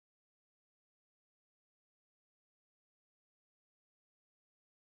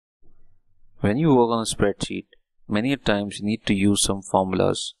When you work on a spreadsheet, many times you need to use some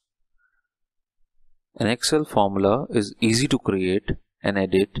formulas. An Excel formula is easy to create and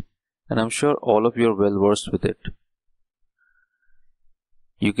edit, and I'm sure all of you are well versed with it.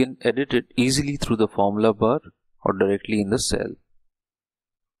 You can edit it easily through the formula bar or directly in the cell.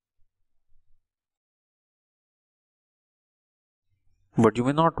 But you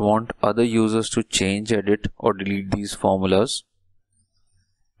may not want other users to change, edit, or delete these formulas.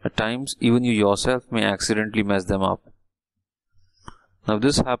 At times, even you yourself may accidentally mess them up. Now, if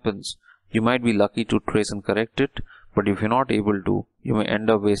this happens, you might be lucky to trace and correct it, but if you're not able to, you may end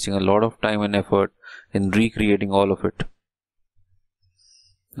up wasting a lot of time and effort in recreating all of it.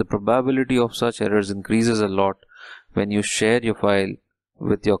 The probability of such errors increases a lot when you share your file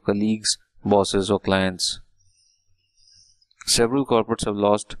with your colleagues, bosses, or clients. Several corporates have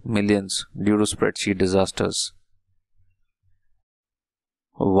lost millions due to spreadsheet disasters.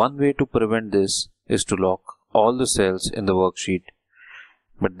 One way to prevent this is to lock all the cells in the worksheet,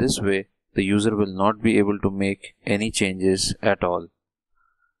 but this way the user will not be able to make any changes at all.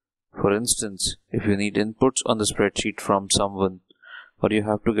 For instance, if you need inputs on the spreadsheet from someone, or you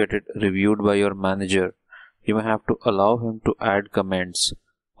have to get it reviewed by your manager, you may have to allow him to add comments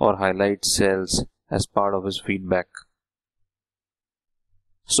or highlight cells as part of his feedback.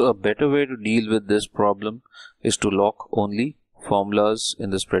 So a better way to deal with this problem is to lock only formulas in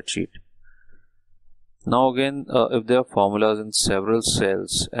the spreadsheet. Now again, if there are formulas in several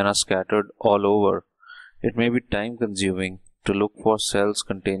cells and are scattered all over, it may be time consuming to look for cells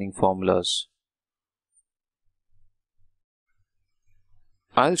containing formulas.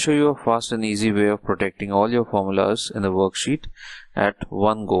 I'll show you a fast and easy way of protecting all your formulas in the worksheet at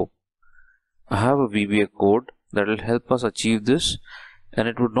one go. I have a VBA code that will help us achieve this, and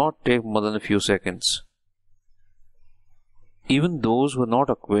it would not take more than a few seconds. Even those who are not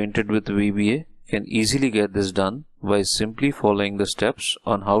acquainted with VBA can easily get this done by simply following the steps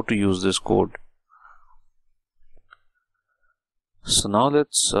on how to use this code. So now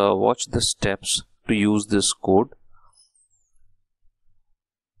let's watch the steps to use this code.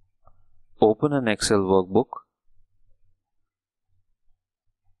 Open an Excel workbook.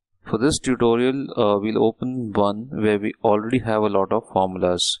 For this tutorial, we'll open one where we already have a lot of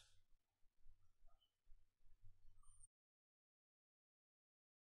formulas.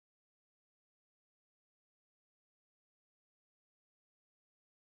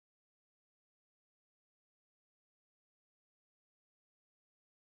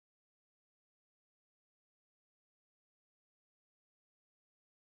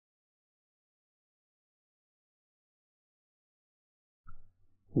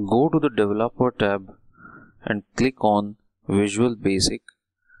 Go to the Developer tab and click on Visual Basic,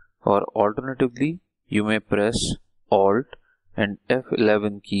 or alternatively, you may press Alt and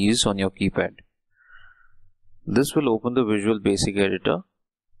F11 keys on your keypad. This will open the Visual Basic editor.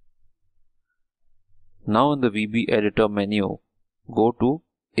 Now in the VB editor menu, go to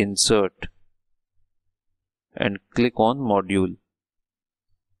Insert and click on Module.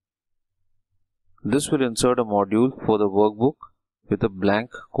 This will insert a module for the workbook with a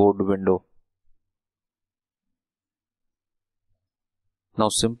blank code window. Now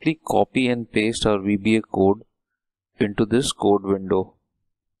simply copy and paste our VBA code into this code window.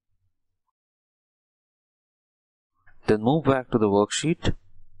 Then move back to the worksheet.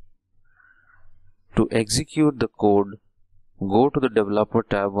 To execute the code, go to the Developer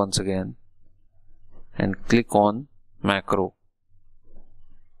tab once again and click on Macro.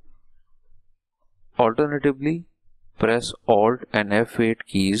 Alternatively, press Alt and F8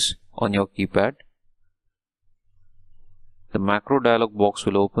 keys on your keypad. The macro dialog box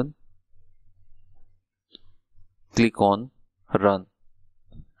will open. Click on Run.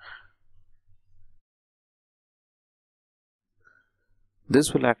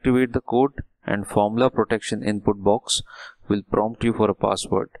 This will activate the code, and Formula Protection input box will prompt you for a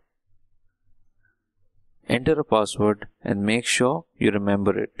password. Enter a password and make sure you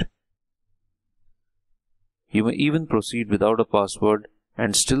remember it. You may even proceed without a password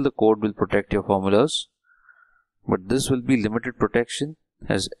and still the code will protect your formulas. But this will be limited protection,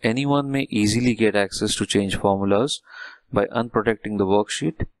 as anyone may easily get access to change formulas by unprotecting the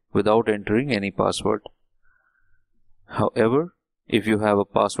worksheet without entering any password. However, if you have a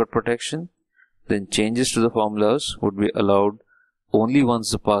password protection, then changes to the formulas would be allowed only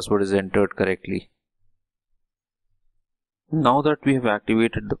once the password is entered correctly. Now that we have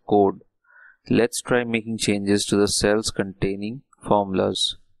activated the code, let's try making changes to the cells containing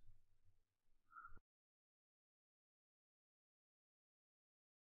formulas.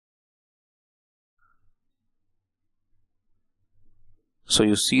 So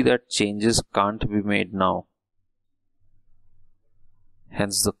you see that changes can't be made now.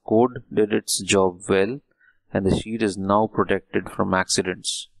 Hence the code did its job well and the sheet is now protected from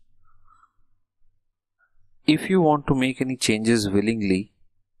accidents. If you want to make any changes willingly,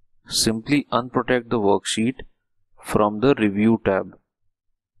 simply unprotect the worksheet from the Review tab.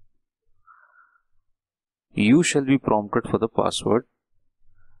 You shall be prompted for the password.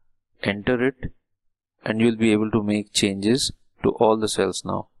 Enter it and you will be able to make changes to all the cells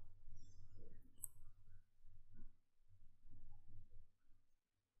now.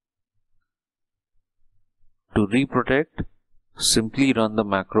 To reprotect, simply run the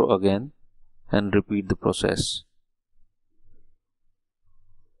macro again and repeat the process.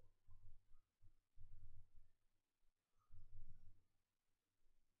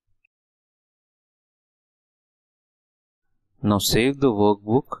 Now save the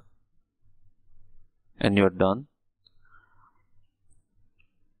workbook and you're done.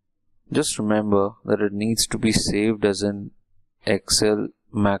 Just remember that it needs to be saved as an Excel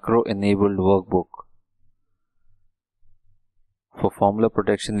macro enabled workbook for formula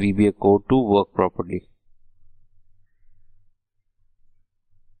protection VBA code to work properly.